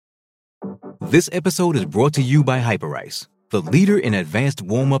This episode is brought to you by Hyperice, the leader in advanced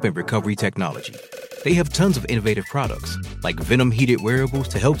warm-up and recovery technology. They have tons of innovative products, like Venom-heated wearables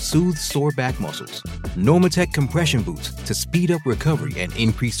to help soothe sore back muscles, Normatec compression boots to speed up recovery and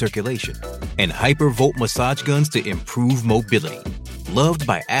increase circulation, and Hypervolt massage guns to improve mobility. Loved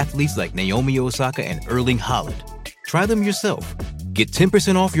by athletes like Naomi Osaka and Erling Haaland. Try them yourself. Get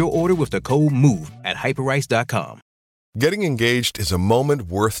 10% off your order with the code MOVE at Hyperice.com. Getting engaged is a moment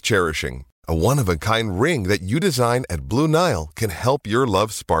worth cherishing. A one-of-a-kind ring that you design at Blue Nile can help your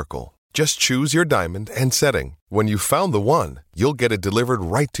love sparkle. Just choose your diamond and setting. When you've found the one, you'll get it delivered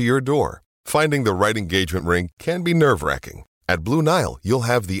right to your door. Finding the right engagement ring can be nerve-wracking. At Blue Nile, you'll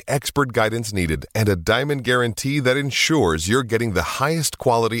have the expert guidance needed and a diamond guarantee that ensures you're getting the highest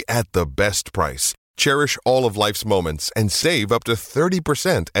quality at the best price. Cherish all of life's moments and save up to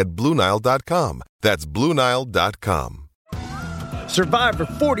 30% at BlueNile.com. That's BlueNile.com. Survivor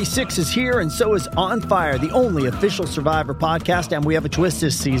 46 is here, and so is On Fire, the only official Survivor podcast, and we have a twist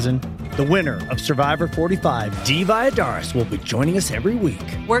this season. The winner of Survivor 45, Dee Valladares, will be joining us every week.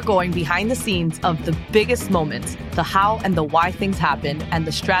 We're going behind the scenes of the biggest moments, the how and the why things happen, and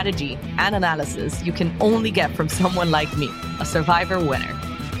the strategy and analysis you can only get from someone like me, a Survivor winner.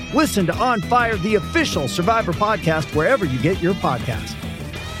 Listen to On Fire, the official Survivor podcast, wherever you get your podcast.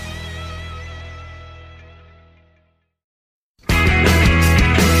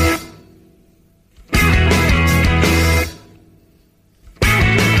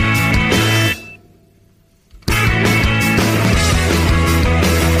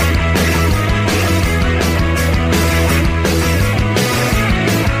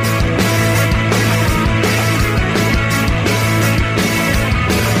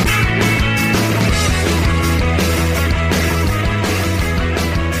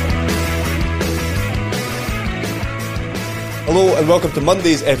 Hello and welcome to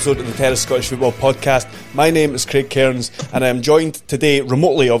Monday's episode of the Terrace Scottish Football Podcast. My name is Craig Cairns and I am joined today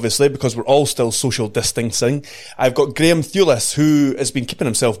remotely, obviously, because we're all still social distancing. I've got Graham Thewlis, who has been keeping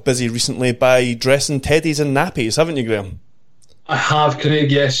himself busy recently by dressing teddies in nappies, haven't you, Graham? I have,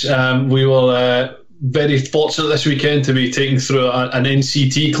 Craig, yes. We were very fortunate this weekend to be taken through an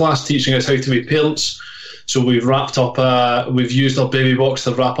NCT class teaching us how to be parents. So we've wrapped up, we've used our baby box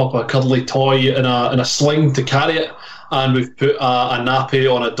to wrap up a cuddly toy in a sling to carry it. And we've put a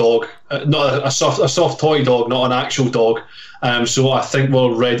nappy on a dog, not a soft toy dog, not an actual dog. So I think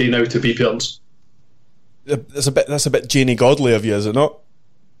we're ready now to be parents. That's a bit Janey Godley of you, is it not?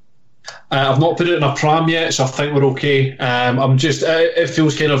 I've not put it in a pram yet, so I think we're okay. It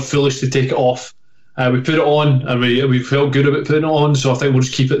feels kind of foolish to take it off. We put it on, and we felt good about putting it on, so I think we'll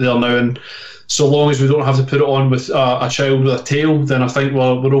just keep it there now. And so long as we don't have to put it on with a child with a tail, then I think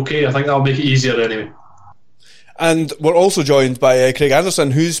we're okay. I think that'll make it easier anyway. And we're also joined by Craig Anderson,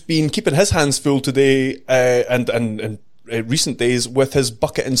 who's been keeping his hands full today and recent days with his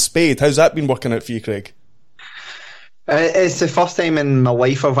bucket and spade. How's that been working out for you, Craig? It's the first time in my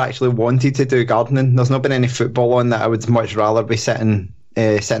life I've actually wanted to do gardening. There's not been any football on that I would much rather be sitting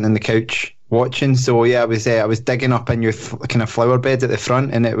on the couch watching. So yeah, I was digging up in your kind of flower bed at the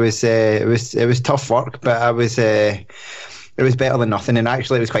front, and it was tough work, but it was better than nothing, and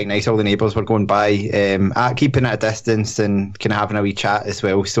actually it was quite nice. All the neighbours were going by, keeping at a distance and kind of having a wee chat as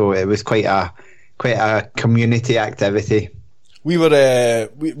well. So it was quite a community activity. We were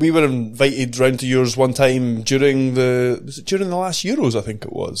invited round to yours one time during the last Euros, I think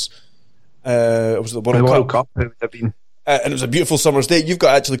it was. It was the World Cup. It would have been. And it was a beautiful summer's day. You've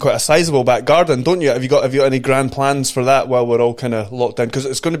got actually quite a sizable back garden, don't you? Have you got any grand plans for that while we're all kind of locked down? Because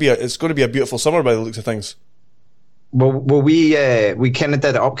it's going to be a beautiful summer by the looks of things. Well, we kind of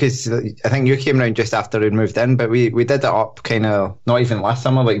did it up because I think you came round just after we'd moved in, but we did it up kind of not even last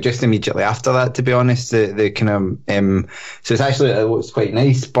summer, like just immediately after that. To be honest, the kind of so it looks quite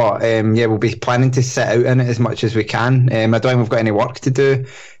nice. But yeah, we'll be planning to sit out in it as much as we can. I don't think we've got any work to do,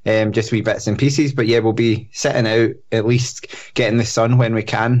 just wee bits and pieces. But yeah, we'll be sitting out, at least getting the sun when we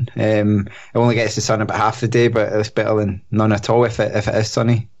can. It only gets the sun about half the day, but it's better than none at all if it is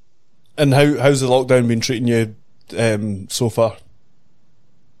sunny. And how's the lockdown been treating you so far?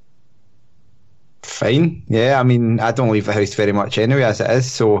 Fine, yeah. I mean, I don't leave the house very much anyway, as it is.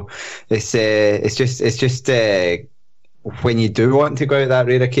 So it's just when you do want to go out that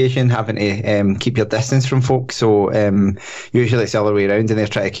rare occasion, having to keep your distance from folk. So usually it's the other way around, and they're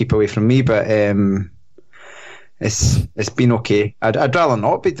trying to keep away from me. But it's been okay. I'd rather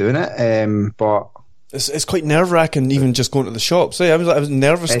not be doing it, but. It's quite nerve wracking, even just going to the shops. I was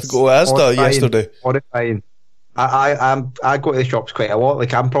nervous to go to Asda yesterday. Horrifying. I go to the shops quite a lot.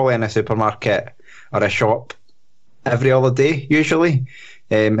 Like I'm probably in a supermarket or a shop every other day usually.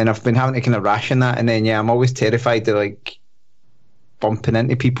 and I've been having to kind of ration that. And then I'm always terrified of like bumping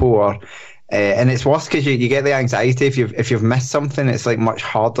into people, or and it's worse because you get the anxiety if you've missed something. It's like much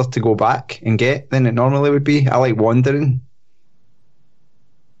harder to go back and get than it normally would be. I like wandering.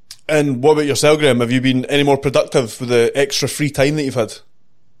 And what about yourself, Graham? Have you been any more productive with the extra free time that you've had?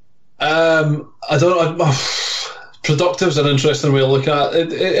 I don't know. Productive is an interesting way to look at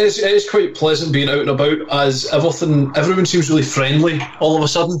it. It is quite pleasant being out and about, as everyone seems really friendly all of a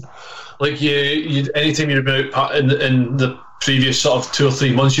sudden. Like you anytime you've been out in the previous sort of 2 or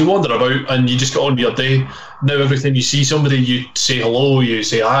 3 months, you wander about and you just get on with your day. Now every time you see somebody, you say hello, you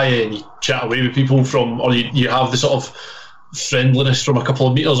say hi, and you chat away with people or you have the sort of friendliness from a couple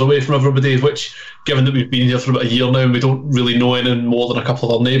of metres away from everybody, which, given that we've been here for about a year now and we don't really know any more than a couple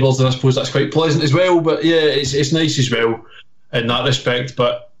of our neighbours, then I suppose that's quite pleasant as well. But yeah, it's nice as well in that respect.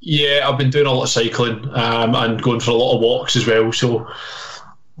 But yeah, I've been doing a lot of cycling and going for a lot of walks as well, so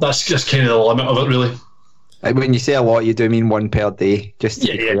that's just kind of the limit of it, really. When you say a lot, you do mean one per day, just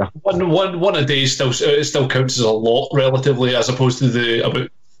to be clear. One a day still counts as a lot relatively, as opposed to the about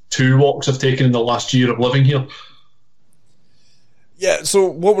 2 walks I've taken in the last year of living here. Yeah, so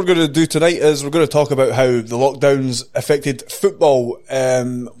what we're going to do tonight is we're going to talk about how the lockdowns affected football.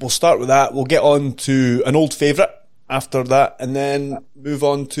 We'll start with that. We'll get on to an old favourite after that, and then move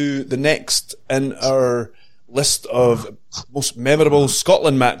on to the next in our list of most memorable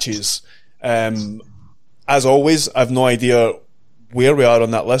Scotland matches. As always, I've no idea where we are on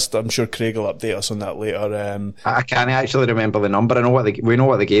that list. I'm sure Craig will update us on that later. I can't actually remember the number. We know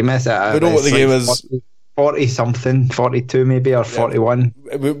what the game is. We know what the game is. 40 something, 42 maybe, or 41.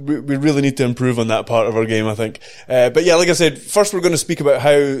 We really need to improve on that part of our game, I think. But yeah, like I said, first we're going to speak about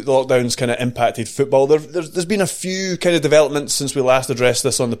how the lockdowns kind of impacted football. There's been a few kind of developments since we last addressed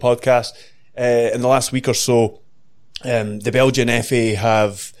this on the podcast. In the last week or so, the Belgian FA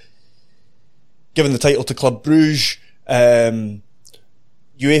have given the title to Club Brugge.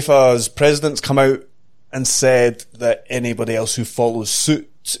 UEFA's president's come out and said that anybody else who follows suit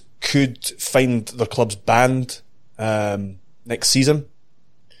could find their clubs banned next season.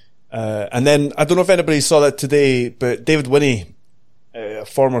 And then, I don't know if anybody saw that today, but David Winnie, a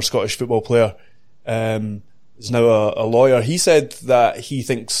former Scottish football player, is now a lawyer. He said that he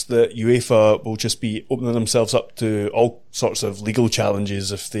thinks that UEFA will just be opening themselves up to all sorts of legal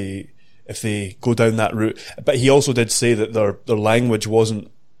challenges if they go down that route. But he also did say that their language wasn't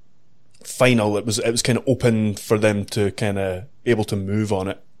final. It was kind of open for them to kind of be able to move on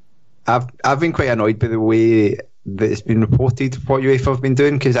it. I've been quite annoyed by the way that it's been reported what UEFA have been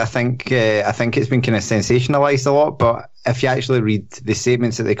doing, because I think it's been kind of sensationalised a lot. But if you actually read the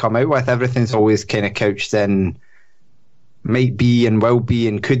statements that they come out with, everything's always kind of couched in might be and will be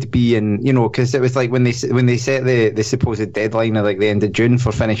and could be, and you know, because it was like when they set the supposed deadline of like the end of June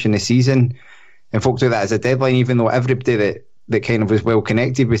for finishing the season, and folk took that as a deadline, even though everybody that kind of was well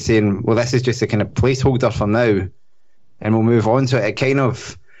connected was saying, well, this is just a kind of placeholder for now, and we'll move on. So it kind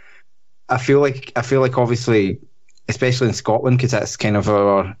of, I feel like obviously, especially in Scotland, because that's kind of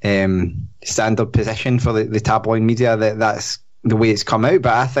our standard position for the tabloid media, that's the way it's come out.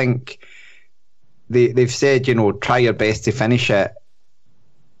 But I think they've said, you know, try your best to finish it.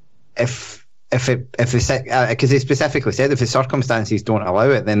 Because they specifically said if the circumstances don't allow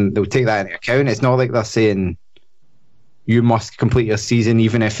it, then they'll take that into account. It's not like they're saying you must complete your season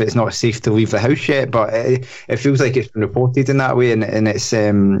even if it's not safe to leave the house yet. But it feels like it's been reported in that way, and it's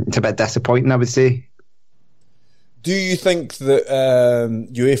a bit disappointing, I would say. Do you think that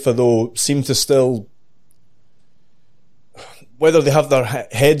UEFA, though, seem to still, whether they have their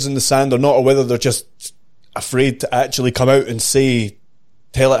heads in the sand or not, or whether they're just afraid to actually come out and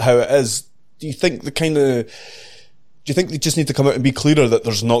tell it how it is, do you think they just need to come out and be clearer that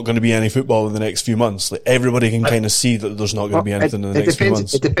there's not going to be any football in the next few months? Like, everybody can kind of see that there's not going to be anything in the next few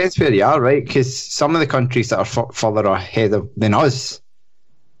months. It depends where you are, right? Because some of the countries that are further ahead than us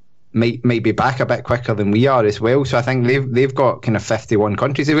might be back a bit quicker than we are as well. So I think they've got kind of 51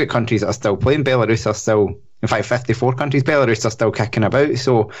 countries. They've got countries that are still playing. Belarus are still, in fact, 54 countries. Belarus are still kicking about.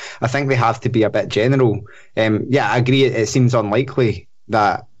 So I think they have to be a bit general. Yeah, I agree. It seems unlikely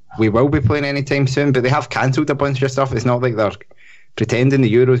that we will be playing anytime soon, but they have cancelled a bunch of stuff. It's not like they're pretending.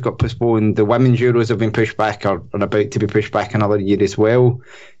 The Euros got postponed. The Women's Euros have been pushed back, or are about to be pushed back another year as well.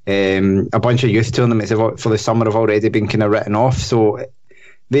 A bunch of youth tournaments for the summer have already been kind of written off. So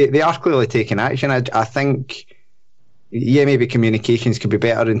they are clearly taking action. I think, yeah, maybe communications could be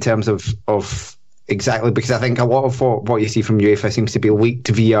better in terms of exactly, because I think a lot of what you see from UEFA seems to be leaked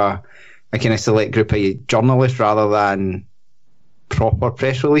via a kind of select group of journalists rather than proper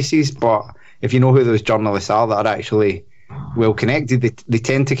press releases. But if you know who those journalists are that are actually well connected, they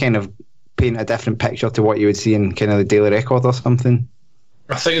tend to kind of paint a different picture to what you would see in kind of the Daily Record or something.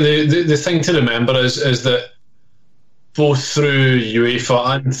 I think the thing to remember is that both through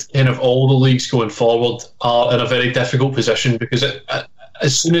UEFA and kind of all the leagues going forward are in a very difficult position, because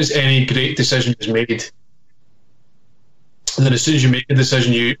as soon as any great decision is made, and then as soon as you make a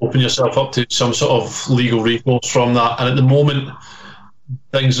decision, you open yourself up to some sort of legal recourse from that. And at the moment,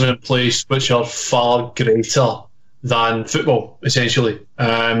 things are in place which are far greater than football, essentially.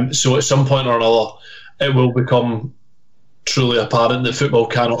 So at some point or another, it will become truly apparent that football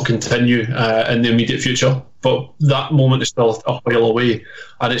cannot continue in the immediate future. But that moment is still a while away,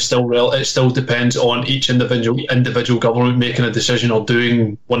 and it still depends on each individual government making a decision or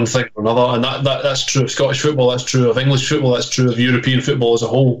doing one thing or another. And that's true of Scottish football, that's true of English football, that's true of European football as a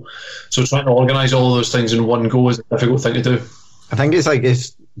whole. So trying to organise all of those things in one go is a difficult thing to do. I think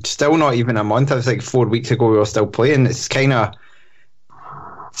it's still not even a month. It was like 4 weeks ago we were still playing. It's kind of,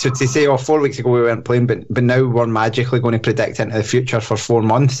 so to say, 4 weeks ago we weren't playing, but now we're magically going to predict into the future for 4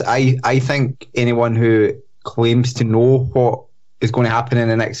 months. I think anyone who claims to know what is going to happen in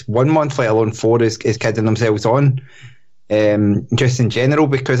the next 1 month, let alone 4, is kidding themselves on. Just in general,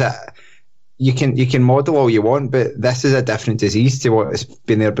 because you can model all you want, but this is a different disease to what has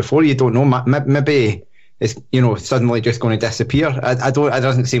been there before. You don't know. Maybe it's suddenly just going to disappear. It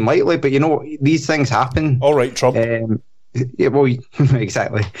doesn't seem likely, but these things happen. All right, Trump. Yeah, well,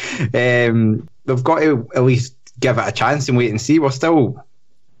 exactly. They've got to at least give it a chance and wait and see. We're still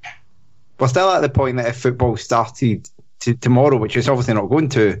at the point that if football started tomorrow, which is obviously not going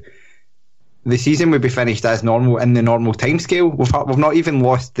to, the season would be finished as normal in the normal timescale. We've not even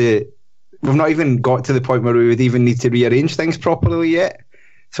got to the point where we would even need to rearrange things properly yet.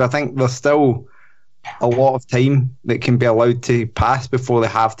 So I think there's still a lot of time that can be allowed to pass before they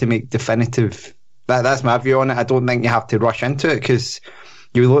have to make definitive. That's my view on it. I don't think you have to rush into it, because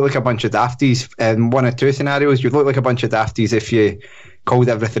you look like a bunch of dafties in one or two scenarios. You look like a bunch of dafties if you called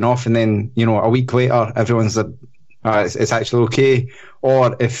everything off and then a week later everyone's like, it's actually okay.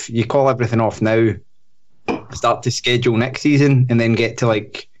 Or if you call everything off now, start to schedule next season, and then get to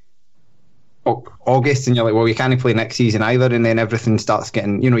like August and you're like, well, you can't play next season either, and then everything starts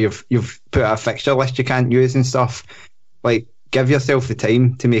getting, you've put a fixture list you can't use and stuff. Like, give yourself the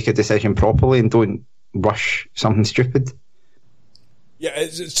time to make a decision properly and don't rush something stupid. Yeah,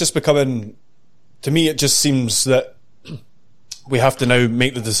 it's just becoming, to me, it just seems that we have to now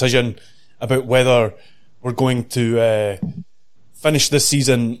make the decision about whether we're going to finish this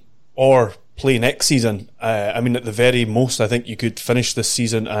season or play next season. I mean, at the very most, I think you could finish this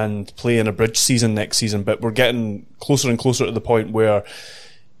season and play in a bridge season next season, but we're getting closer and closer to the point where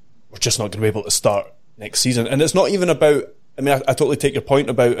we're just not going to be able to start next season. And it's not even about, I mean, I totally take your point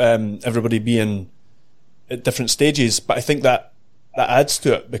about everybody being at different stages, but I think that adds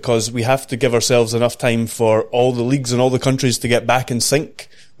to it, because we have to give ourselves enough time for all the leagues and all the countries to get back in sync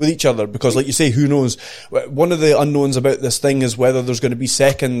with each other, because like you say, who knows? One of the unknowns about this thing is whether there's going to be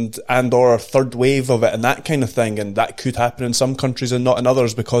second and or third wave of it and that kind of thing, and that could happen in some countries and not in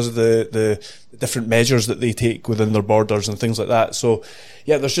others because of the different measures that they take within their borders and things like that. So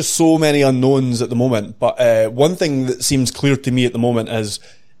yeah, there's just so many unknowns at the moment, but one thing that seems clear to me at the moment is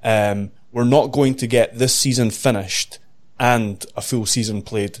we're not going to get this season finished and a full season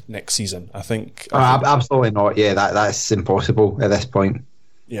played next season. I think absolutely not. Yeah, that's impossible at this point.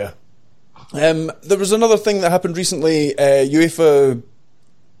 Yeah. There was another thing that happened recently. UEFA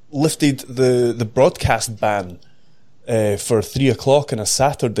lifted the broadcast ban for 3:00 on a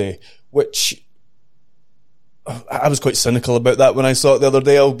Saturday, which I was quite cynical about that when I saw it the other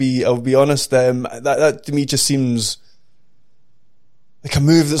day. I'll be honest. That to me just seems like a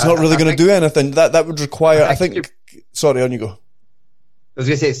move that's not really going to do anything. That would require, I think. Sorry, on you go. I was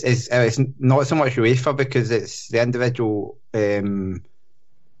going to say it's not so much UEFA, because it's the individual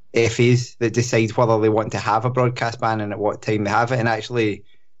FAs that decide whether they want to have a broadcast ban and at what time they have it. And actually,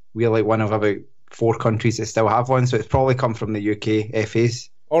 we're like one of about 4 countries that still have one, so it's probably come from the UK FAs.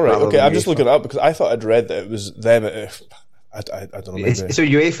 All right, okay. I'm just looking it up because I thought I'd read that it was them. I don't know. Maybe. So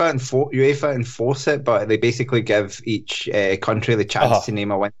UEFA enforce it, but they basically give each country the chance to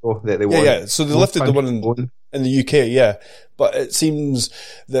name a window that they want. Yeah. So they lifted the one in the UK, yeah. But it seems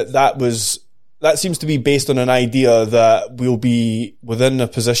that seems to be based on an idea that we'll be within a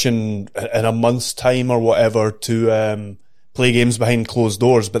position in a month's time or whatever to play games behind closed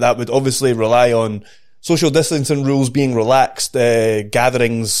doors. But that would obviously rely on social distancing rules being relaxed,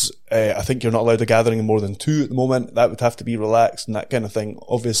 gatherings. I think you're not allowed a gathering of more than 2 at the moment. That would have to be relaxed and that kind of thing,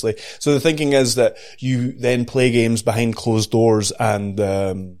 obviously. So the thinking is that you then play games behind closed doors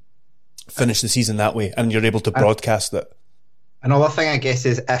and finish the season that way, and you're able to broadcast it. Another thing, I guess,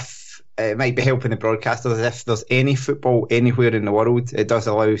 is if it might be helping the broadcasters, if there's any football anywhere in the world, it does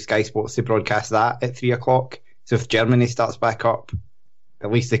allow Sky Sports to broadcast that at 3 o'clock. So if Germany starts back up,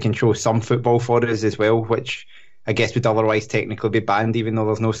 at least they can show some football for us as well, which I guess would otherwise technically be banned, even though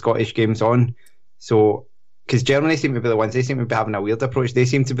there's no Scottish games on. So, because Germany seem to be the ones, they seem to be having a weird approach. They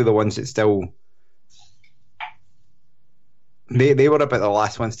seem to be the ones that still... They were about the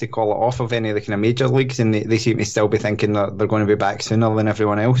last ones to call it off of any of the kind of major leagues, and they seem to still be thinking that they're going to be back sooner than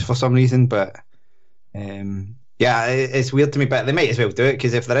everyone else for some reason. But yeah, it's weird to me, but they might as well do it,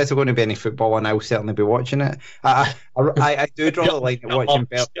 because if there is going to be any football on, I'll certainly be watching it. I do draw the line at watching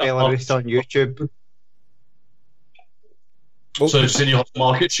Belarus on YouTube. So you're saying you have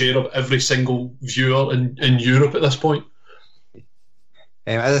market share of every single viewer in Europe at this point?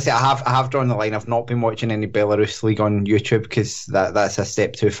 As I say, I have drawn the line. I've not been watching any Belarus league on YouTube because that's a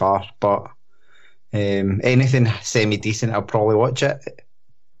step too far. But anything semi-decent, I'll probably watch it.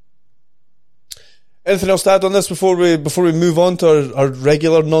 Anything else to add on this before we move on to our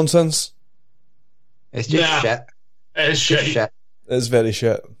regular nonsense? It's just shit. It's shit. It's very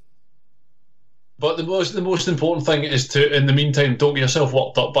shit. But the most important thing is to, in the meantime, don't get yourself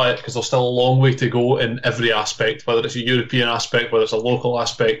worked up by it, because there's still a long way to go in every aspect, whether it's a European aspect, whether it's a local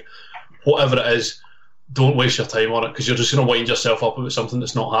aspect, whatever it is. Don't waste your time on it, because you're just going to wind yourself up about something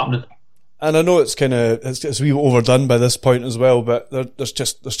that's not happening. And I know it's a wee overdone by this point as well, but there's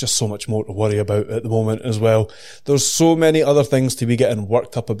just so much more to worry about at the moment as well. There's so many other things to be getting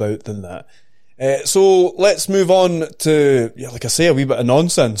worked up about than that. So let's move on to, like I say, a wee bit of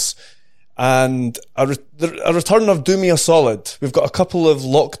nonsense. And a return of Do Me a Solid. We've got a couple of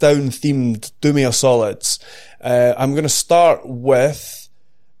lockdown-themed Do Me a Solids. I'm going to start with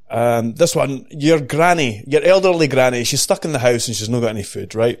this one. Your granny, your elderly granny, she's stuck in the house and she's not got any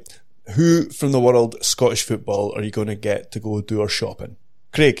food, right? Who from the world Scottish football are you going to get to go do her shopping?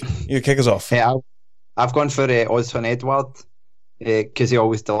 Craig, you kick us off. Yeah, I've gone for Odsonne Edouard because he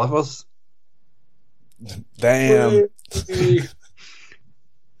always delivers. Damn.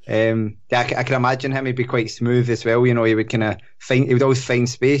 I can imagine him. He'd be quite smooth as well. You know, he would always find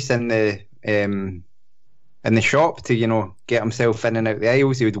space in the shop to, you know, get himself in and out the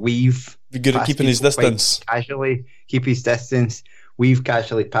aisles. He would weave. Be good at keeping his distance. Casually, keep his distance, weave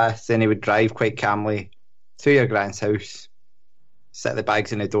casually past, and he would drive quite calmly to your grand's house, sit the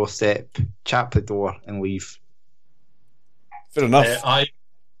bags on the doorstep, chap the door, and leave. Fair enough.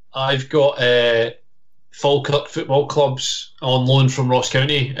 I've got Falkirk Football Club's on loan from Ross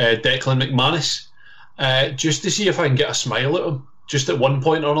County, Declan McManus, just to see if I can get a smile at him. Just at one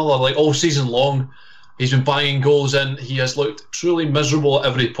point or another, like all season long, he's been banging goals in. He has looked truly miserable at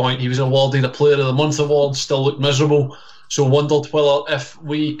every point. He was awarded a Player of the Month award, still looked miserable. So wondered whether if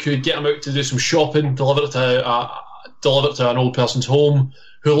we could get him out to do some shopping, deliver it to an old person's home,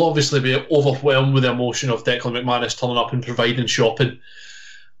 who'll obviously be overwhelmed with the emotion of Declan McManus turning up and providing shopping.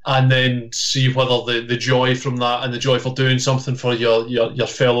 And then see whether the joy from that and the joy for doing something for your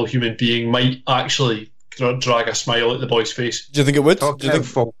fellow human being might actually drag a smile at the boy's face. Do you think it would?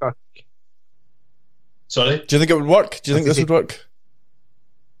 Sorry? Do you think it would work? Do you think this would work?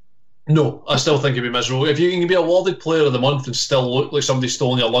 No, I still think it'd be miserable. If you can be awarded Player of the Month and still look like somebody's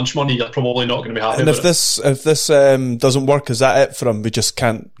stolen your lunch money, you're probably not going to be happy. And if this doesn't work, is that it for him? We just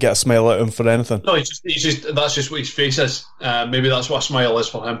can't get a smile out of him for anything. No, he's just that's just what his face is. Maybe that's what a smile is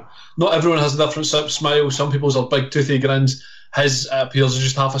for him. Not everyone has a different type of smile. Some people's are big toothy grins. His appears as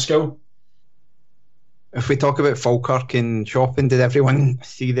just half a skull. If we talk about Falkirk and shopping, did everyone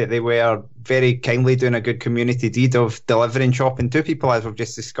see that they were very kindly doing a good community deed of delivering shopping to people, as we've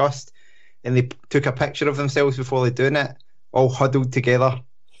just discussed, and they took a picture of themselves before they doing it, all huddled together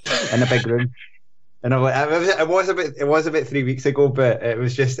in a big room. And I'm like, it was about 3 weeks ago, but it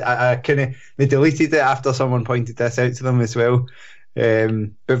was just I they deleted it after someone pointed this out to them as well.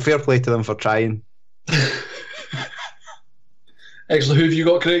 But fair play to them for trying. Excellent. Who have you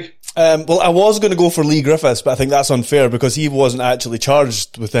got, Craig? Well, I was going to go for Lee Griffiths, but I think that's unfair because he wasn't actually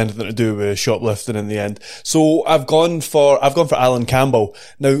charged with anything to do with shoplifting in the end. So I've gone for Alan Campbell.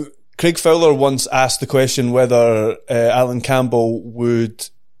 Now, Craig Fowler once asked the question whether Alan Campbell would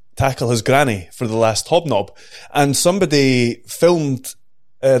tackle his granny for the last Hobnob, and somebody filmed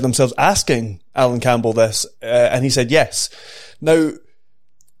themselves asking Alan Campbell this, and he said yes. Now,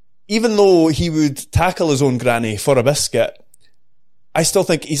 even though he would tackle his own granny for a biscuit, I still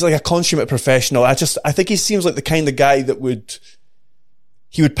think he's like a consummate professional. I think he seems like the kind of guy that would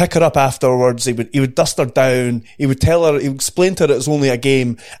pick her up afterwards. He would dust her down. He would tell her, he would explain to her it was only a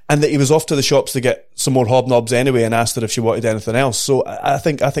game and that he was off to the shops to get some more Hobnobs anyway and asked her if she wanted anything else. So I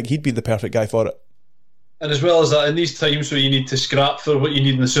think he'd be the perfect guy for it. And as well as that, in these times where you need to scrap for what you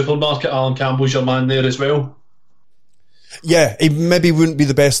need in the supermarket, Alan Campbell's your man there as well. Yeah, he maybe wouldn't be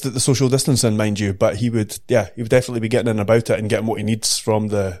the best at the social distancing, mind you, but he would definitely be getting in about it and getting what he needs from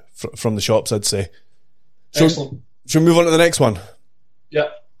the shops, I'd say. Excellent. Shall we move on to the next one? Yeah.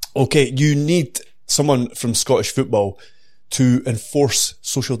 Okay, you need someone from Scottish football to enforce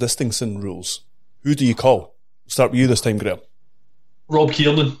social distancing rules. Who do you call? Start with you this time, Graham. Rob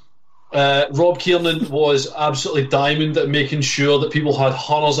Kiernan. Rob Kiernan was absolutely diamond at making sure that people had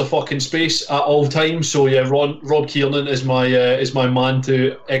hundreds of fucking space at all times. So yeah, Rob Kiernan is my man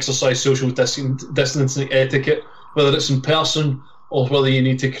to exercise social distancing etiquette, whether it's in person or whether you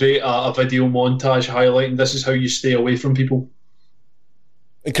need to create a video montage highlighting this is how you stay away from people.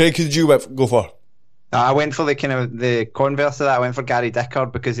 And Craig, who did you go for? I went for the converse of that. I went for Gary Dicker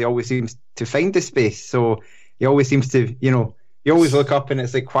because he always seems to find the space. So he always seems to, you always look up and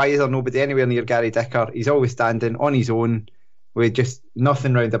it's like, why is there nobody anywhere near Gary Dicker? He's always standing on his own with just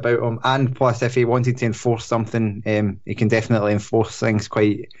nothing round about him. And plus, if he wanted to enforce something, he can definitely enforce things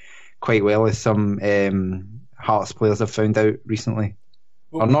quite well, as some Hearts players have found out recently.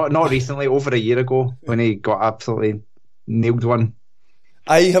 Or not recently, over a year ago, when he got absolutely nailed one.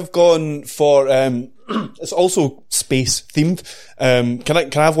 I have gone for it's also space themed. Can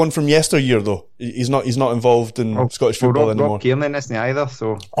I have one from yesteryear though? He's not involved in Scottish football anymore. Rob Kiernan isn't either,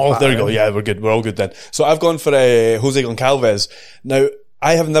 so. Oh, there you go. Yeah, we're good. We're all good then. So I've gone for Jose Goncalves. Now,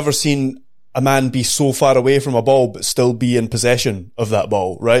 I have never seen a man be so far away from a ball but still be in possession of that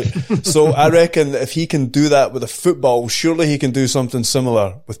ball, right? So I reckon that if he can do that with a football, surely he can do something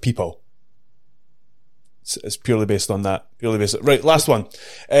similar with people. It's purely based on that. Right, last one.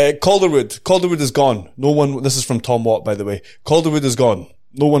 Calderwood. Calderwood is gone. This is from Tom Watt, by the way. Calderwood is gone.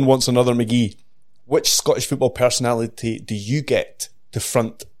 No one wants another McGee. Which Scottish football personality do you get to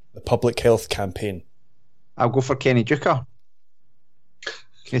front the public health campaign? I'll go for Kenny Duker.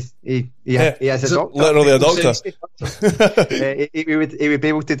 He has a doctor. Literally a doctor. He would be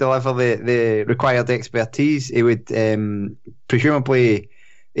able to deliver the required expertise. He would presumably.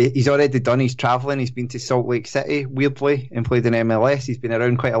 He's already done his travelling. He's been to Salt Lake City, weirdly, and played in MLS. He's been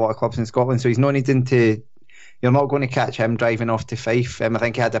around quite a lot of clubs in Scotland, so he's not needing to. You're not going to catch him driving off to Fife. I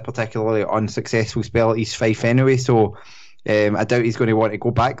think he had a particularly unsuccessful spell at East Fife anyway, so I doubt he's going to want to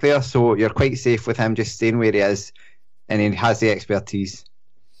go back there. So you're quite safe with him just staying where he is, and he has the expertise.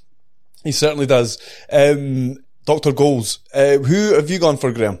 He certainly does. Dr. Goals, who have you gone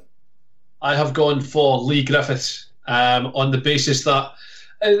for, Graham? I have gone for Leigh Griffiths on the basis that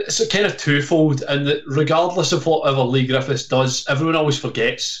it's kind of twofold, and that regardless of whatever Leigh Griffiths does, everyone always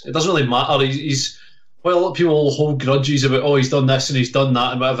forgets. It doesn't really matter. He's a lot of people will hold grudges about, he's done this and he's done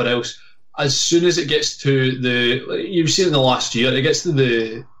that and whatever else. As soon as it gets to you've seen it in the last year, it gets to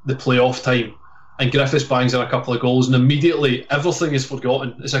the playoff time, and Griffiths bangs in a couple of goals, and immediately everything is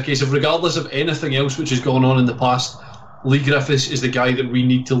forgotten. It's a case of, regardless of anything else which has gone on in the past, Leigh Griffiths is the guy that we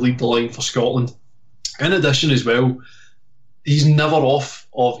need to lead the line for Scotland. In addition as well, he's never off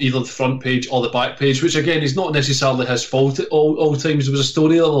of either the front page or the back page, which again is not necessarily his fault at all times. There was a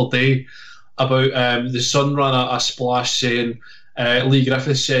story the other day about the Sun ran a splash saying Leigh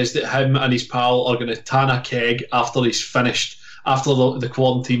Griffiths says that him and his pal are going to tan a keg after he's finished, after the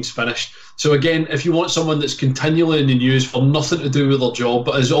quarantine's finished. So again, if you want someone that's continually in the news for nothing to do with their job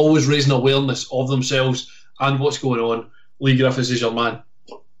but is always raising awareness of themselves and what's going on, Leigh Griffiths is your man.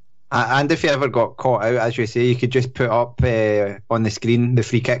 And if you ever got caught out, as you say, you could just put up on the screen the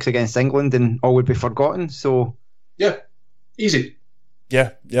free kicks against England and all would be forgotten. So yeah, easy.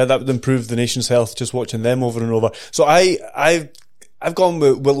 Yeah, that would improve the nation's health, just watching them over and over. So I've gone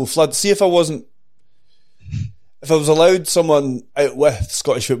with Willo Flood. See, if I was allowed someone out with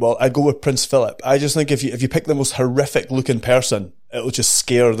Scottish football, I'd go with Prince Philip. I just think if you pick the most horrific looking person, it'll just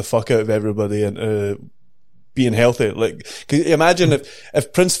scare the fuck out of everybody and being healthy. Like, could you imagine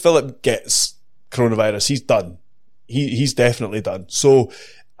if Prince Philip gets coronavirus, he's done. He's definitely done. So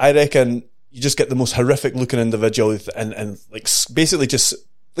I reckon you just get the most horrific looking individual and like basically just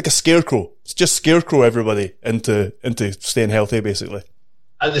like a scarecrow. It's just scarecrow everybody into staying healthy, basically.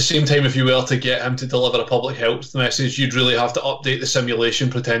 At the same time, if you were to get him to deliver a public health message, you'd really have to update the simulation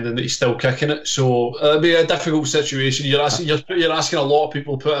pretending that he's still kicking it. So it'd be a difficult situation. You're asking a lot of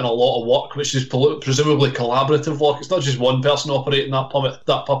people to put in a lot of work, which is presumably collaborative work. It's not just one person operating that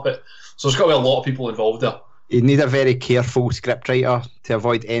puppet. So there's got to be a lot of people involved there. You need a very careful scriptwriter to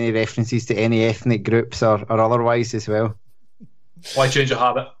avoid any references to any ethnic groups or otherwise as well. Why change a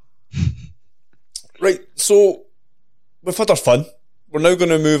habit? Right, so we've had our fun. We're now going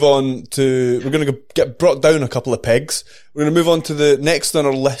to move on to, we're going to get brought down a couple of pegs. We're going to move on to the next on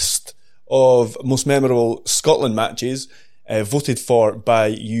our list of most memorable Scotland matches voted for by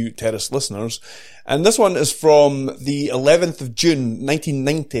you Terrace listeners. And this one is from the 11th of June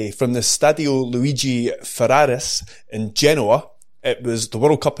 1990 from the Stadio Luigi Ferraris in Genoa. It was the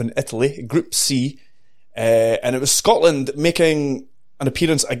World Cup in Italy, Group C, and it was Scotland making an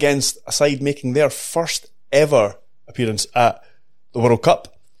appearance against a side making their first ever appearance at the World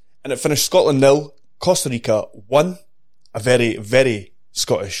Cup. And it finished Scotland 0, Costa Rica 1. A very, very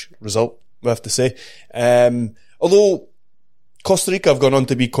Scottish result, we have to say. Although Costa Rica have gone on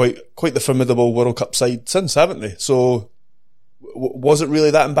to be quite the formidable World Cup side since, haven't they? So, was it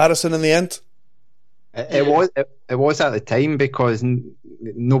really that embarrassing in the end? It was at the time because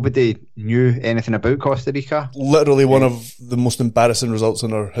nobody knew anything about Costa Rica. Literally one of the most embarrassing results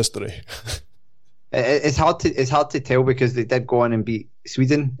in our history. It's hard to tell because they did go on and beat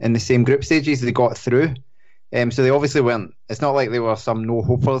Sweden in the same group stages. They got through. So they obviously weren't. It's not like they were some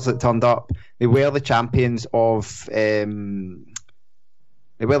no-hopers that turned up. They were the champions of.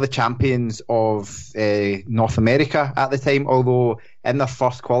 North America at the time. Although in their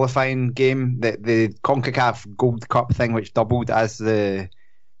first qualifying game, the CONCACAF Gold Cup thing, which doubled as the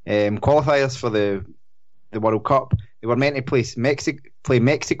qualifiers for the World Cup, they were meant to play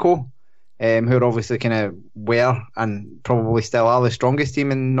Mexico. Who are obviously kind of were and probably still are the strongest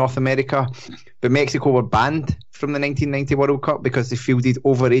team in North America. But Mexico were banned from the 1990 World Cup because they fielded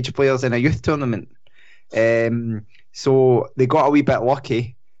overage players in a youth tournament. So they got a wee bit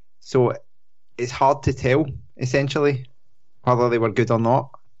lucky. So it's hard to tell, essentially, whether they were good or not.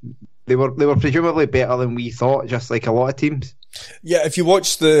 They were presumably better than we thought, just like a lot of teams. Yeah, if you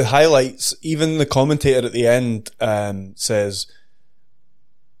watch the highlights, even the commentator at the end says...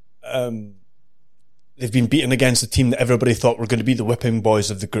 they've been beaten against a team that everybody thought were going to be the whipping boys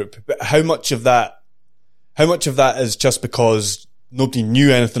of the group. But how much of that is just because nobody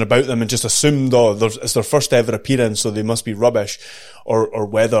knew anything about them and just assumed, it's their first ever appearance, so they must be rubbish, or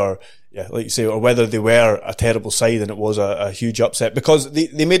whether, yeah, like you say, or whether they were a terrible side and it was a huge upset because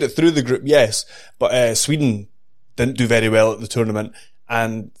they made it through the group, yes, but Sweden didn't do very well at the tournament,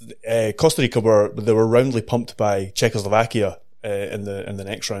 and Costa Rica were roundly pumped by Czechoslovakia. In the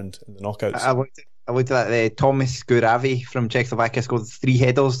next round, in the knockouts. I looked at that. Thomas Guravi from Czechoslovakia scored 3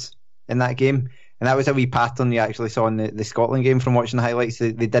 headers in that game, and that was a wee pattern you actually saw in the Scotland game from watching the highlights.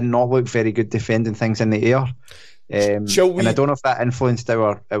 They did not look very good defending things in the air. And I don't know if that influenced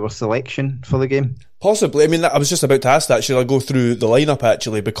our selection for the game. Possibly. I mean, I was just about to ask that. Should I go through the lineup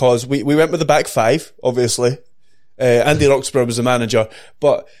actually? Because we went with the back 5, obviously. Andy Roxburgh was the manager,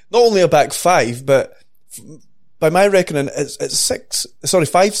 but not only a back 5, but by my reckoning, it's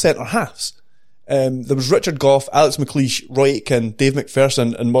 5 centre halves. There was Richard Gough, Alex McLeish, Roy Aitken, Dave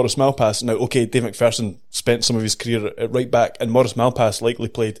McPherson, and Maurice Malpass. Now, okay, Dave McPherson spent some of his career at right back, and Maurice Malpass likely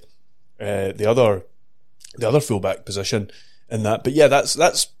played the other fullback position in that. But yeah,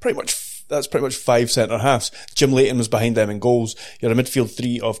 that's pretty much 5 centre halves. Jim Leighton was behind them in goals. You had a midfield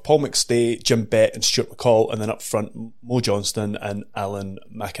 3 of Paul McStay, Jim Bett, and Stuart McCall, and then up front Mo Johnston and Alan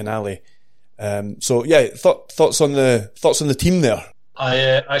McInally. So yeah, thoughts on the team there. I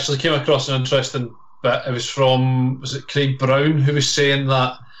actually came across an interesting bit. It was it Craig Brown who was saying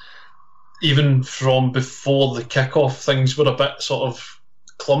that even from before the kickoff, things were a bit sort of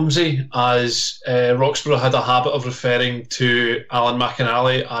clumsy, as Roxburgh had a habit of referring to Alan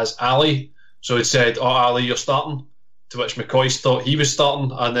McInally as Ali. So he'd said, "Oh, Ali, you're starting," to which McCoist thought he was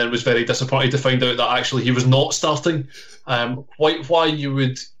starting, and then was very disappointed to find out that actually he was not starting. Why you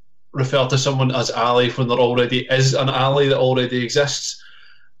would refer to someone as Ali when there already is an Ali that already exists?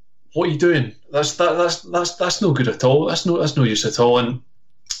 What are you doing? That's no good at all. That's no use at all. And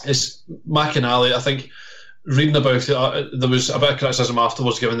it's McInally. I think reading about it, there was a bit of criticism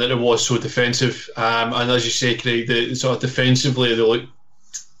afterwards, given that it was so defensive. And as you say, Craig, sort of defensively they look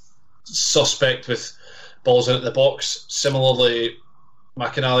suspect with balls in at the box. Similarly,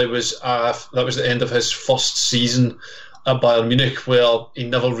 McInally that was the end of his first season at Bayern Munich, where he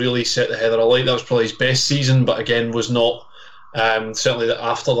never really set the header alight. That was probably his best season, but again was not certainly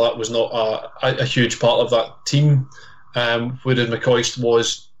after that was not a huge part of that team. Whereas McCoist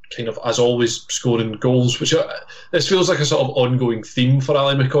was kind of, as always, scoring goals, which this feels like a sort of ongoing theme for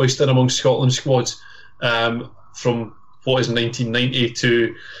Ali McCoist in amongst Scotland squads, from what is 1990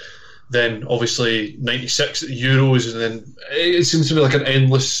 to then obviously 96 at the Euros, and then it seems to be like an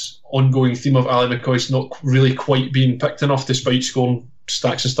endless ongoing theme of Ali McCoist not really quite being picked enough despite scoring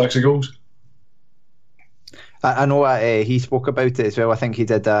stacks and stacks of goals. I know he spoke about it as well. I think he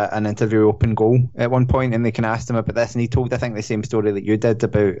did an interview Open Goal at one point, and they can ask him about this, and he told, I think, the same story that you did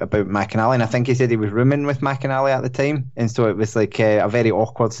about McInally, and I think he said he was rooming with McInally at the time, and so it was like a very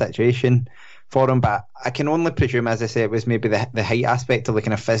awkward situation for him. But I can only presume, as I say, it was maybe the height aspect or the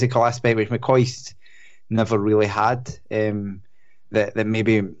kind of physical aspect, which McCoist never really had, that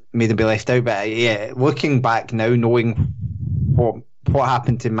maybe made him be left out. But yeah, looking back now, knowing what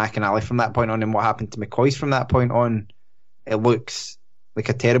happened to McInally from that point on and what happened to McCoist from that point on, it looks like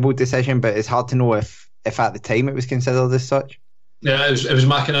a terrible decision, but it's hard to know if at the time it was considered as such. Yeah, it was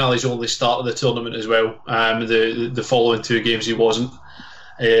McInally's only start of the tournament as well. The following 2 games he wasn't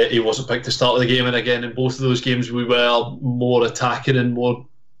picked to start of the game, and again in both of those games we were more attacking and more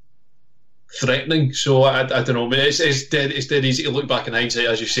threatening. So I don't know. It's dead easy to look back in hindsight,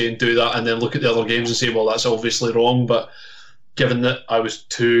 as you say, and do that, and then look at the other games and say, well, that's obviously wrong. But given that I was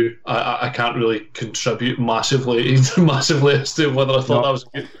 2, I can't really contribute massively as to whether I thought that was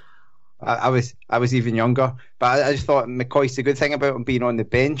good. I was even younger, but I just thought McCoist, the good thing about him being on the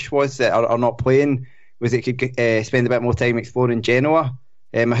bench was that, or not playing, was that he could spend a bit more time exploring Genoa,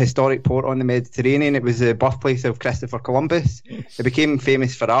 a historic port on the Mediterranean. It was the birthplace of Christopher Columbus. It became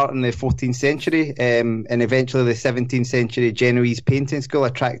famous for art in the 14th century, and eventually the 17th century Genoese painting school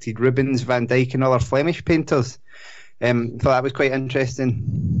attracted Rubens, Van Dyck and other Flemish painters. Thought that was quite interesting.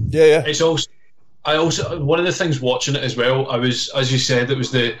 Yeah. It's also, one of the things watching it as well, I was, as you said, it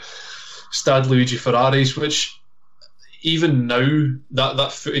was the Stade Luigi Ferraris, which even now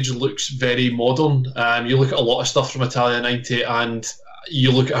that footage looks very modern. You look at a lot of stuff from Italia 90, and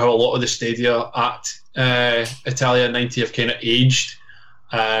you look at how a lot of the stadia at Italia 90 have kind of aged,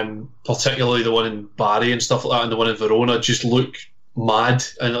 particularly the one in Bari and stuff like that, and the one in Verona just look mad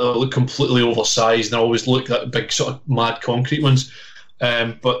and look completely oversized, and I always look at big sort of mad concrete ones.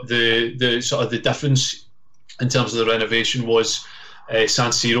 But the sort of the difference in terms of the renovation was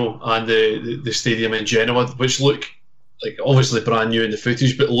San Siro and the stadium in Genoa, which look like obviously brand new in the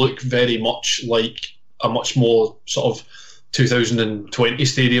footage, but look very much like a much more sort of 2020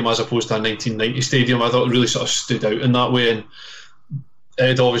 stadium as opposed to a 1990 stadium. I thought it really sort of stood out in that way, and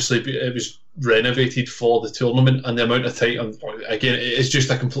it was renovated for the tournament, and the amount of time, again, it's just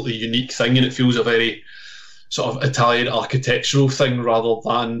a completely unique thing, and it feels a very sort of Italian architectural thing rather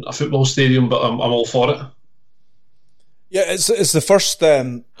than a football stadium, but I'm all for it. Yeah, it's the first.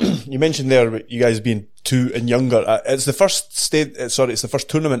 You mentioned there you guys being 2 and younger. It's the first it's the first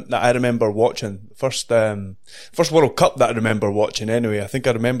tournament that I remember watching. First World Cup that I remember watching. Anyway, I think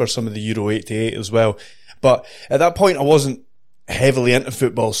I remember some of the Euro '88 as well. But at that point, I wasn't heavily into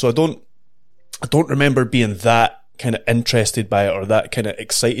football, so I don't remember being that kind of interested by it or that kind of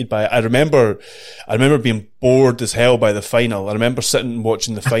excited by it. I remember being bored as hell by the final. I remember sitting and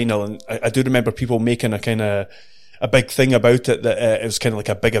watching the final, and I do remember people making a kind of a big thing about it, that it was kind of like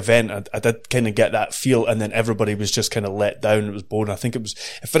a big event. I did kind of get that feel, and then everybody was just kind of let down. It was boring. I think it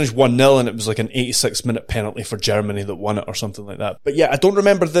finished 1-0, and it was like an 86-minute penalty for Germany that won it or something like that. But yeah, I don't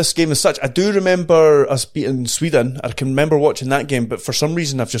remember this game as such. I do remember us beating Sweden. I can remember watching that game, but for some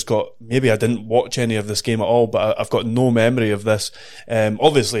reason maybe I didn't watch any of this game at all, but I've got no memory of this.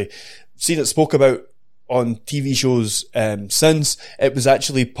 Obviously, seen it spoke about on TV shows since. It was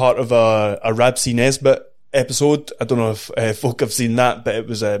actually part of a Rabsy Nesbitt episode. I don't know if folk have seen that, but it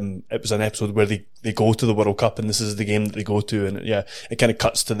was an episode where they go to the World Cup, and this is the game that they go to, and it kind of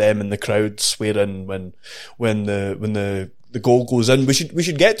cuts to them in the crowd swearing when the goal goes in. We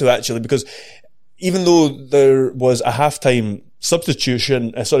should get to it, actually, because even though there was a halftime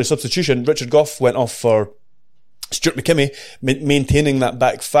substitution, Richard Gough went off for Stuart McKimmie, maintaining that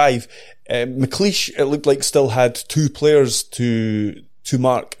back 5. McLeish, it looked like, still had 2 players to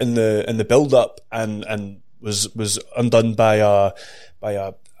mark in the build up, and was undone by a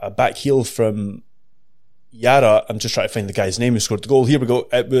back heel from Yara. I'm just trying to find the guy's name who scored the goal. Here we go.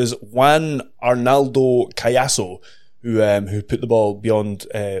 It was Juan Arnaldo Cayasso who put the ball beyond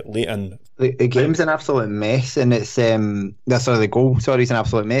Leighton. The game's an absolute mess, and it's the goal is an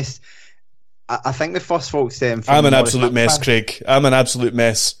absolute mess. I think the first folks I'm an absolute mess, Craig. I'm an absolute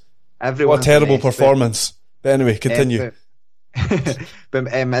mess. What a terrible performance. But anyway, continue. But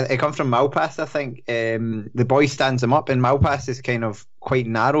it comes from Malpass, I think. The boy stands him up, and Malpass is kind of quite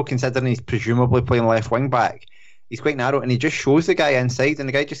narrow, considering he's presumably playing left wing back. He's quite narrow, and he just shows the guy inside, and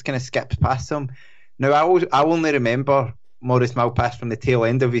the guy just kind of skips past him. Now, I only remember Maurice Malpass from the tail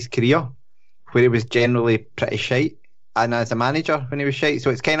end of his career, where he was generally pretty shite, and as a manager when he was shite. So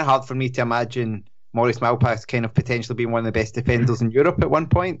it's kind of hard for me to imagine Maurice Malpass kind of potentially being one of the best defenders in Europe at one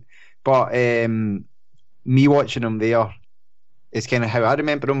point. But me watching him there is kind of how I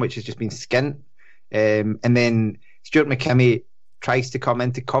remember him, which has just been skint. And then Stuart McKimmie tries to come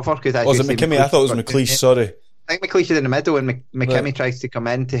into cover. Was it McKimmie? I thought it was McLeish, sorry. I think McLeish is in the middle and McKimmie tries to come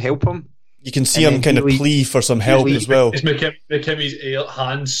in to help him. You can see him kind of plea for some help as well. It's McKimmie's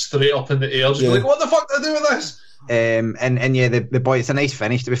hands straight up in the air, just like, what the fuck do I do with this? And yeah, the boy, it's a nice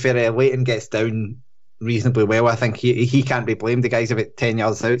finish, to be fair. Leighton gets down reasonably well. I think he can't be blamed. The guy's about 10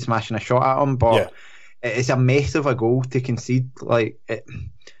 yards out smashing a shot at him, but it's a mess of a goal to concede. Like,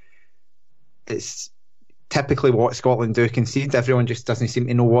 it's typically what Scotland do concede. Everyone just doesn't seem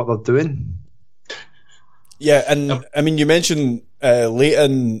to know what they're doing. Yeah, and I mean, you mentioned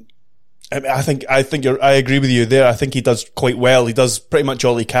Leighton. I think I agree with you there. I think he does quite well. He does pretty much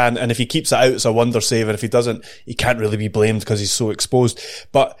all he can, and if he keeps it out, it's a wonder save. And if he doesn't, he can't really be blamed because he's so exposed.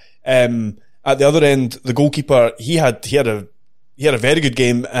 But at the other end, the goalkeeper, he had a very good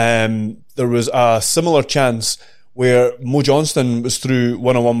game. There was a similar chance where Mo Johnston was through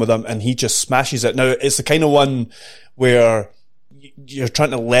 1-on-1 with him, and he just smashes it. Now it's the kind of one where you're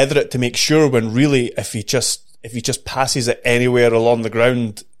trying to leather it to make sure, when really, if he just passes it anywhere along the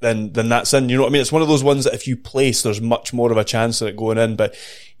ground, then that's in. You know what I mean? It's one of those ones that if you place, there's much more of a chance of it going in. But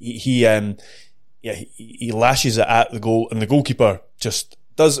he lashes it at the goal, and the goalkeeper just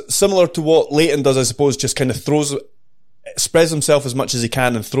does similar to what Leighton does, I suppose. Just kind of spreads himself as much as he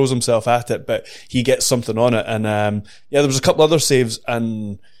can and throws himself at it, but he gets something on it. And there was a couple other saves,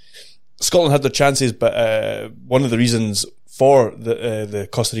 and Scotland had their chances, but one of the reasons for the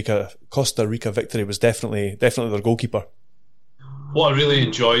Costa Rica victory was definitely their goalkeeper. What I really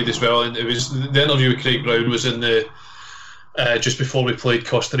enjoyed as well, and it was the interview with Craig Brown was in the just before we played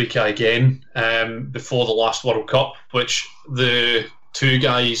Costa Rica again, before the last World Cup, which the two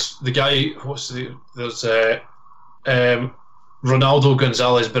guys, there's Ronaldo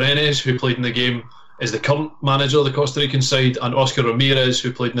Gonzalez Brenes, who played in the game, is the current manager of the Costa Rican side, and Oscar Ramirez,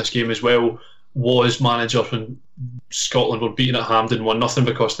 who played in this game as well, was manager when Scotland were beaten at Hampden 1-0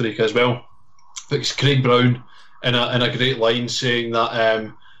 by Costa Rica as well. But it's Craig Brown in a great line saying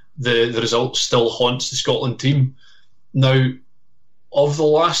that the result still haunts the Scotland team. Now, of the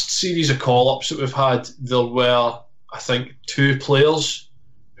last series of call-ups that we've had, there were, I think, 2 players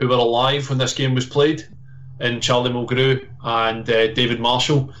who were alive when this game was played, in Charlie Mulgrew and David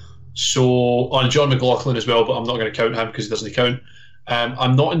Marshall. And John McLaughlin as well, but I'm not going to count him because he doesn't count.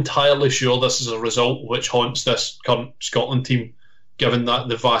 I'm not entirely sure this is a result which haunts this current Scotland team, given that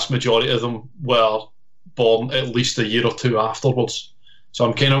the vast majority of them were born at least a year or two afterwards. So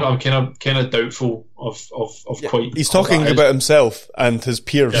I'm kind of doubtful of quite. He's talking about himself and his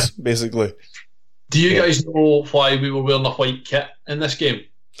peers, basically. Do you guys know why we were wearing a white kit in this game?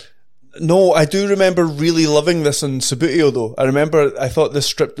 No, I do remember really loving this in Subbuteo though. I thought this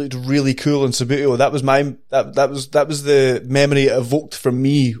strip looked really cool in Subbuteo. That was the memory it evoked from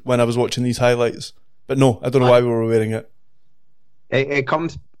me when I was watching these highlights. But no, I don't know why we were wearing it. It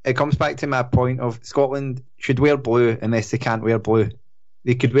comes back to my point of Scotland should wear blue unless they can't wear blue.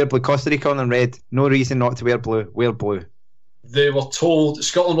 They could wear blue. Costa Rica on red. No reason not to wear blue. Wear blue.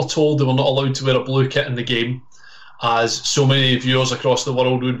 Scotland were told they were not allowed to wear a blue kit in the game, as so many viewers across the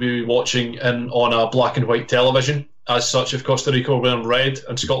world would be watching on a black and white television. As such, if Costa Rica were wearing red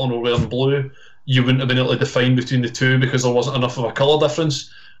and Scotland were wearing blue, you wouldn't have been able to define between the two because there wasn't enough of a colour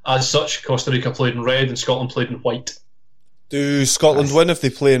difference. As such, Costa Rica played in red and Scotland played in white. Do Scotland win if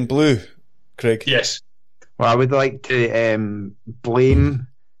they play in blue, Craig? Yes. Well, I would like to blame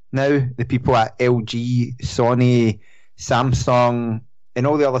now the people at LG, Sony, Samsung, and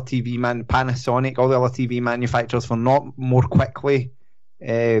all the other Panasonic, all the other TV manufacturers for not more quickly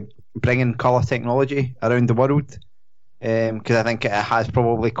bringing colour technology around the world, because I think it has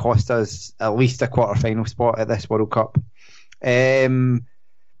probably cost us at least a quarter-final spot at this World Cup.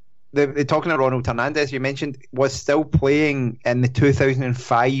 The talking of Ronald Hernandez, you mentioned, was still playing in the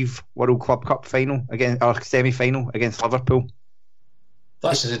 2005 World Club Cup final semi-final against Liverpool.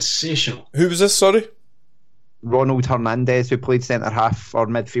 That's sensational. Who was this, sorry? Ronald Hernandez, who played centre-half or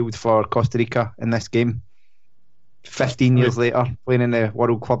midfield for Costa Rica in this game. 15 years later, playing in the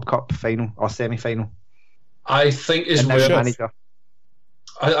World Club Cup final or semi-final. I think as well.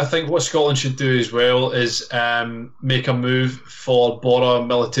 I think what Scotland should do as well is make a move for Bora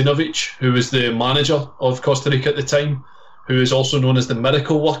Milutinovic, who was the manager of Costa Rica at the time, who is also known as the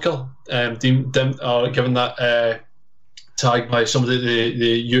miracle worker, given that tag by somebody,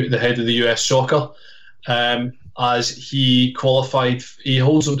 the head of the US Soccer, as he qualified.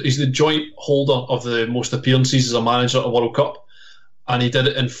 He's the joint holder of the most appearances as a manager at a World Cup, and he did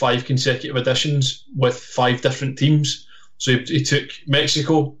it in 5 consecutive editions with 5 different teams. So he took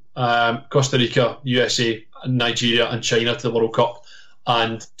Mexico, Costa Rica, USA, Nigeria and China to the World Cup,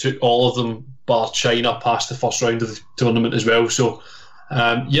 and took all of them bar China past the first round of the tournament as well. So,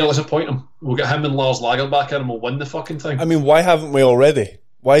 let's appoint him. We'll get him and Lars Lagerback in and we'll win the fucking thing. I mean, why haven't we already?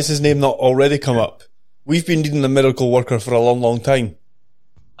 Why has his name not already come up? We've been needing a miracle worker for a long, long time.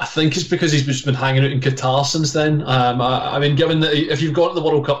 I think it's because he's just been hanging out in Qatar since then. I mean, given that if you've gone to the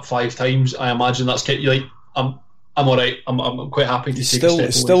World Cup 5 times, I imagine that's kept you like, I'm all right. I'm quite happy to take a step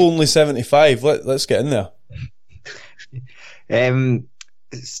away. Still only 75. Let's get in there.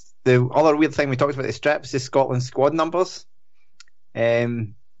 The other weird thing we talked about the strips is Scotland's squad numbers.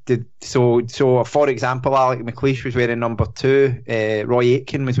 So for example, Alec McLeish was wearing number 2, Roy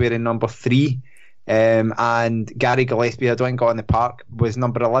Aitken was wearing number 3, and Gary Gillespie, I don't got on the park, was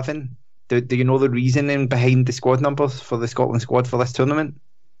number 11. Do you know the reasoning behind the squad numbers for the Scotland squad for this tournament?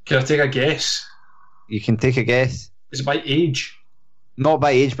 Can I take a guess? You can take a guess. Is it by age? Not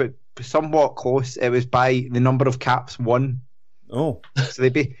by age, but somewhat close. It was by the number of caps won. Oh, so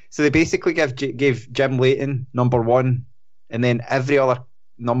they basically gave Jim Leighton number 1, and then every other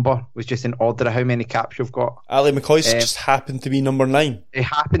number was just in order of how many caps you've got. Ali McCoy just happened to be number 9. It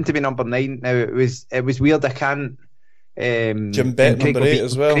happened to be number 9. Now it was weird. I can't. Jim Bett number 8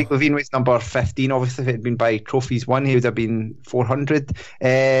 as well. Craig Levine was number 15. Obviously, if it had been by trophies won, he would have been 400.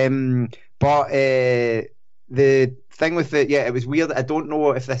 But the thing with it was weird. I don't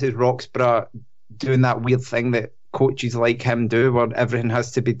know if this is Roxburgh doing that weird thing that coaches like him do, where everything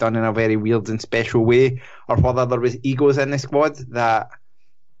has to be done in a very weird and special way, or whether there was egos in the squad that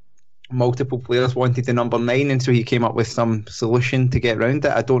multiple players wanted the number 9, and so he came up with some solution to get around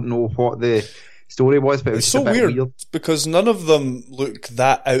it. I don't know what the story was, but it was so weird because none of them look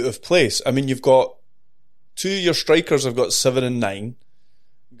that out of place. I mean, you've got 2 of your strikers have got 7 and 9.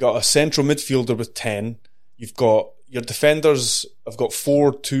 You've got a central midfielder with 10. You've got your defenders have got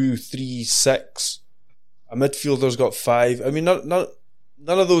 4, 2, 3, 6. A midfielder's got 5. I mean, none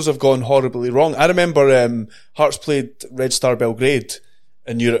of those have gone horribly wrong. I remember Hearts played Red Star Belgrade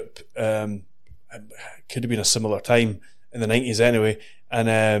in Europe. Could have been a similar time in the 90s anyway.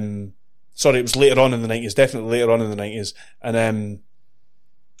 And sorry, it was later on in the 90s. Definitely later on in the 90s. And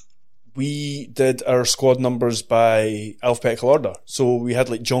we did our squad numbers by alphabetical order. So we had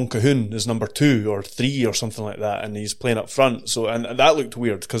like John Cahoon as number 2 or 3 or something like that, and he's playing up front. So and that looked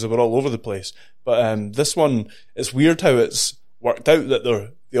weird because they were all over the place. But this one, it's weird how it's worked out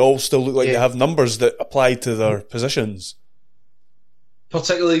that they all still look like they have numbers that apply to their positions.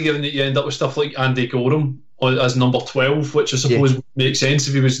 Particularly given that you end up with stuff like Andy Gorham as number 12, which I suppose would make sense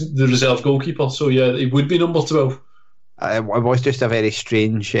if he was the reserve goalkeeper. So yeah, he would be number 12. It was just a very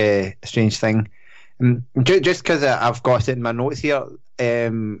strange thing. Just because I've got it in my notes here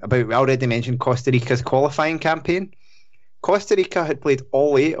about, we already mentioned Costa Rica's qualifying campaign. Costa Rica had played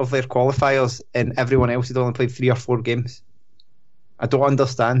all 8 of their qualifiers, and everyone else had only played 3 or 4 games. I don't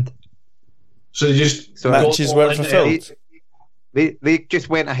understand. So matches weren't fulfilled. They just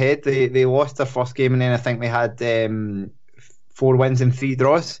went ahead. They lost their first game, and then I think they had 4 wins and 3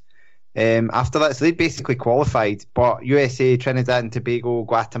 draws after that. So they basically qualified. But USA, Trinidad and Tobago,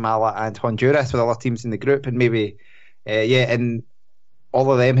 Guatemala and Honduras were the other teams in the group, and maybe and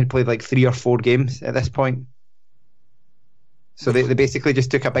all of them had played like 3 or 4 games at this point. So they basically just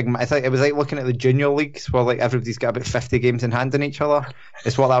took a big. I think it was like looking at the junior leagues where like everybody's got about 50 games in hand on each other.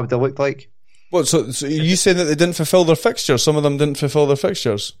 It's what that would have looked like. What? So you saying that they didn't fulfil their fixtures? Some of them didn't fulfil their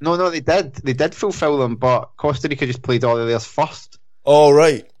fixtures. No, they did. They did fulfil them, but Costa Rica just played all of theirs first. Oh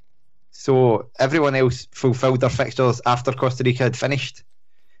right. So everyone else fulfilled their fixtures after Costa Rica had finished.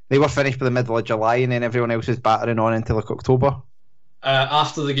 They were finished by the middle of July, and then everyone else was battering on until like October.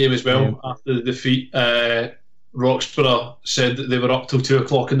 After the game as well, after the defeat, Roxburgh said that they were up till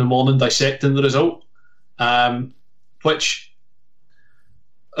 2:00 in the morning dissecting the result, which.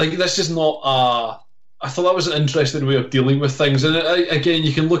 Like, this is not I thought that was an interesting way of dealing with things, and again,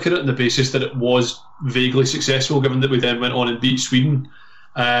 you can look at it on the basis that it was vaguely successful, given that we then went on and beat Sweden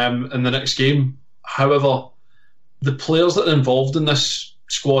in the next game. However, the players that are involved in this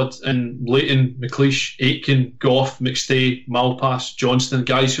squad, and Leighton, McLeish, Aitken, Gough, McStay, Malpass, Johnston,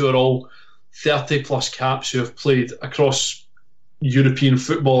 guys who are all 30 plus caps, who have played across European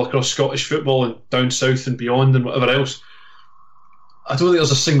football, across Scottish football and down south and beyond and whatever else, I don't think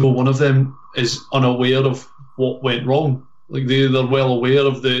there's a single one of them is unaware of what went wrong. Like they're well aware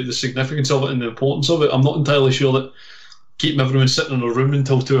of the significance of it and the importance of it. I'm not entirely sure that keeping everyone sitting in a room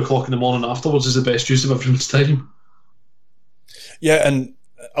until 2:00 in the morning afterwards is the best use of everyone's time. Yeah, and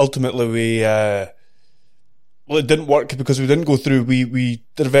ultimately we well, it didn't work because we didn't go through. We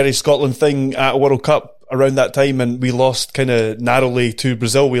did a very Scotland thing at a World Cup around that time, and we lost kind of narrowly to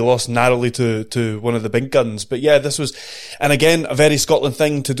Brazil. We lost narrowly to one of the big guns. But yeah, this was, and again, a very Scotland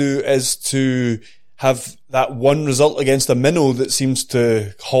thing to do is to have that one result against a minnow that seems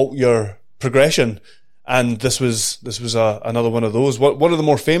to halt your progression. And this was another one of those. One of the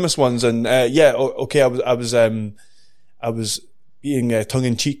more famous ones. And yeah, okay, I was being tongue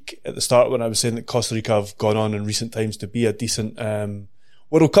in cheek at the start when I was saying that Costa Rica have gone on in recent times to be a decent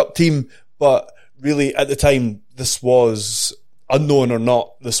World Cup team, but really at the time this was, unknown or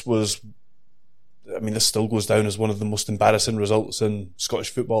not, this still goes down as one of the most embarrassing results in Scottish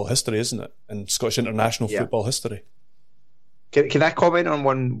football history, isn't it? In Scottish international football history. Can I comment on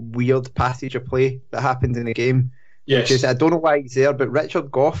one weird passage of play that happened in the game? Yes. Because I don't know why he's there, but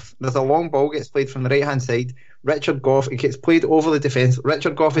Richard Gough, there's a long ball gets played from the right hand side. Richard Gough, it gets played over the defence.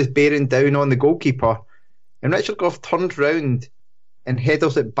 Richard Gough is bearing down on the goalkeeper, and Richard Gough turns round and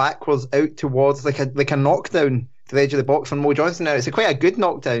headers it backwards out towards like a knockdown to the edge of the box from Mo Johnston. Now it's quite a good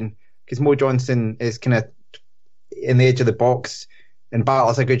knockdown because Mo Johnston is kind of in the edge of the box and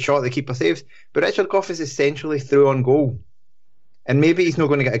battles a good shot the keeper saves. But Richard Gough is essentially through on goal. And maybe he's not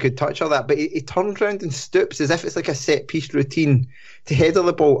going to get a good touch of that, but he turns around and stoops as if it's like a set-piece routine to header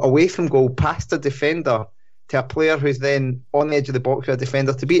the ball away from goal, past a defender, to a player who's then on the edge of the box with a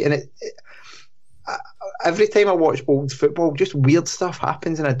defender to beat. And every time I watch old football, just weird stuff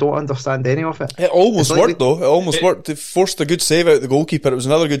happens and I don't understand any of it. It almost worked though. It almost worked. It forced a good save out the goalkeeper. It was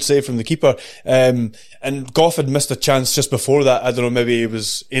another good save from the keeper. And Gough had missed a chance just before that. I don't know, maybe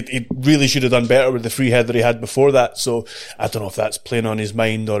he really should have done better with the free header he had before that. So I don't know if that's playing on his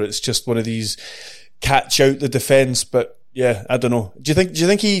mind or it's just one of these catch out the defence. But yeah, I don't know. Do you think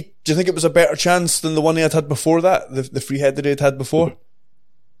it was a better chance than the one he had before that? The free header he had before?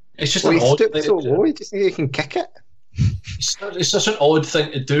 It's just he stooped so low, he just think he can kick it. It's such an odd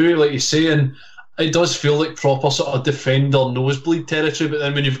thing to do, like you say, and it does feel like proper sort of defender nosebleed territory, but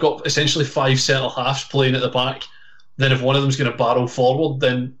then when you've got essentially 5 centre-halves playing at the back, then if one of them's going to barrel forward,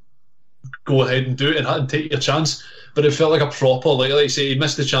 then go ahead and do it and take your chance. But it felt like a proper, like you say, he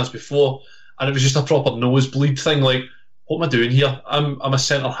missed the chance before, and it was just a proper nosebleed thing, like, what am I doing here? I'm a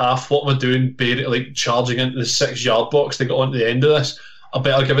centre-half, what am I doing, like charging into the 6-yard box to get on to the end of this? I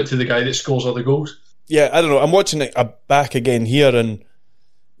better give it to the guy that scores all the goals. Yeah, I don't know. I'm watching it back again here, and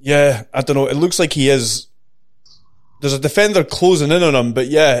yeah, I don't know. It looks like he is. There's a defender closing in on him, but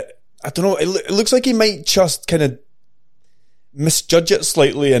yeah, I don't know. It looks like he might just kind of misjudge it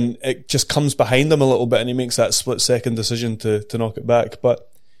slightly, and it just comes behind him a little bit, and he makes that split-second decision to knock it back. But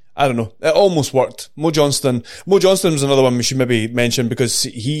I don't know. It almost worked. Mo Johnston was another one we should maybe mention because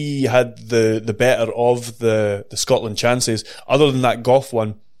he had the better of the Scotland chances. Other than that Gough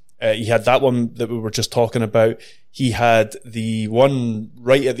one, he had that one that we were just talking about. He had the one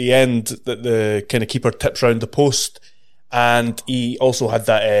right at the end that the kind of keeper tips round the post, and he also had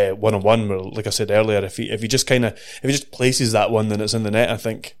that 1-on-1 where, like I said earlier, if he just places that one, then it's in the net, I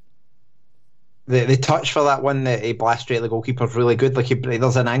think. The touch for that one that he blasts straight at the goalkeeper is really good. Like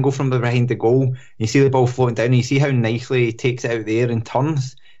there's an angle from behind the goal. You see the ball floating down. And you see how nicely he takes it out there and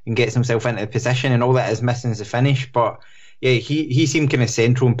turns and gets himself into the position. And all that is missing is the finish. But yeah, he seemed kind of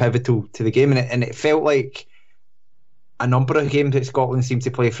central and pivotal to the game. And it felt like a number of games that Scotland seemed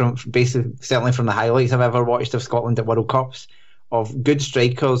to play from, basically, certainly from the highlights I've ever watched of Scotland at World Cups, of good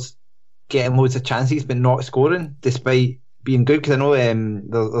strikers getting loads of chances but not scoring despite being good. Because I know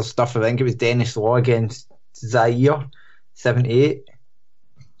there's stuff, I think it was Dennis Law against Zaire 78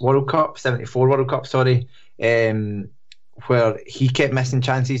 World Cup, 74 World Cup, sorry, where he kept missing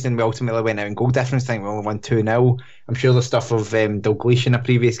chances and we ultimately went out in goal difference. I think we only won 2-0. I'm sure there's stuff of Dalglish in a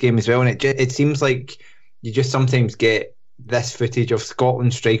previous game as well, and it seems like you just sometimes get this footage of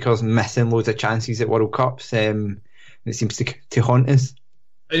Scotland strikers missing loads of chances at World Cups. It seems to haunt us.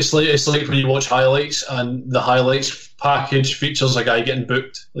 It's like when you watch highlights and the highlights package features a guy getting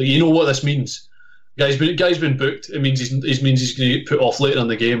booked. Like, you know what this means. Guy's been booked. It means he's going to get put off later in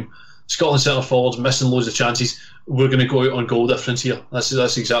the game. Scotland centre forwards missing loads of chances. We're going to go out on goal difference here. That's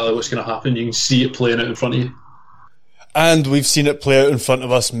exactly what's going to happen. You can see it playing out in front of you. And we've seen it play out in front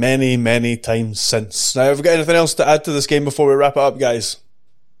of us many, many times since. Now, have we got anything else to add to this game before we wrap it up, guys?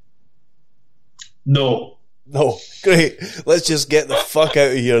 No, great. Let's just get the fuck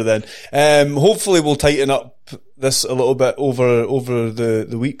out of here then. Hopefully we'll tighten up this a little bit over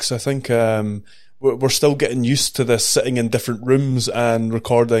the weeks. I think we're still getting used to this, sitting in different rooms and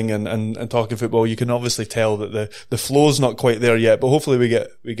recording and talking football. You can obviously tell that the flow's not quite there yet, but hopefully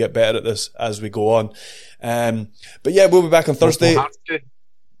we get better at this as we go on. But yeah, we'll be back on Thursday.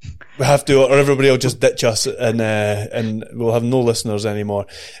 We have to, or everybody will just ditch us and we'll have no listeners anymore.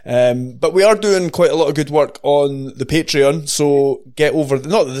 But we are doing quite a lot of good work on the Patreon, so get over.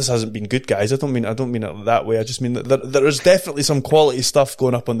 Not that this hasn't been good, guys. I don't mean it that way. I just mean that there is definitely some quality stuff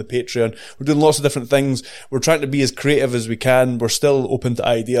going up on the Patreon. We're doing lots of different things. We're trying to be as creative as we can. We're still open to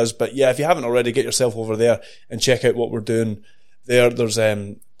ideas, but yeah, if you haven't already, get yourself over there and check out what we're doing there. There's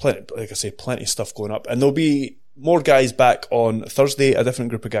plenty, like I say, plenty of stuff going up, and there'll be more guys back on Thursday. A different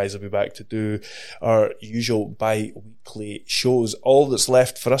group of guys will be back to do our usual bi-weekly shows. All that's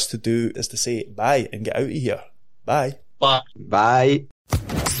left for us to do is to say bye and get out of here. Bye. Bye. Bye.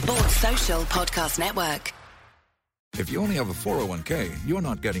 Sports Social Podcast Network. If you only have a 401k, you're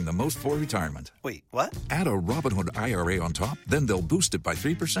not getting the most for retirement. Wait, what? Add a Robinhood IRA on top, then they'll boost it by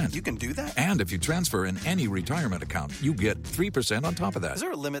 3%. You can do that? And if you transfer in any retirement account, you get 3% on top of that. Is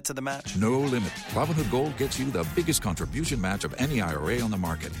there a limit to the match? No limit. Robinhood Gold gets you the biggest contribution match of any IRA on the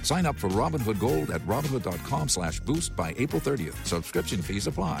market. Sign up for Robinhood Gold at Robinhood.com/boost by April 30th. Subscription fees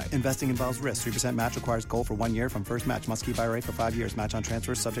apply. Investing involves risk. 3% match requires gold for 1 year from first match. Must keep IRA for 5 years. Match on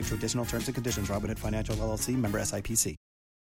transfers subject to additional terms and conditions. Robinhood Financial LLC, member SIPC.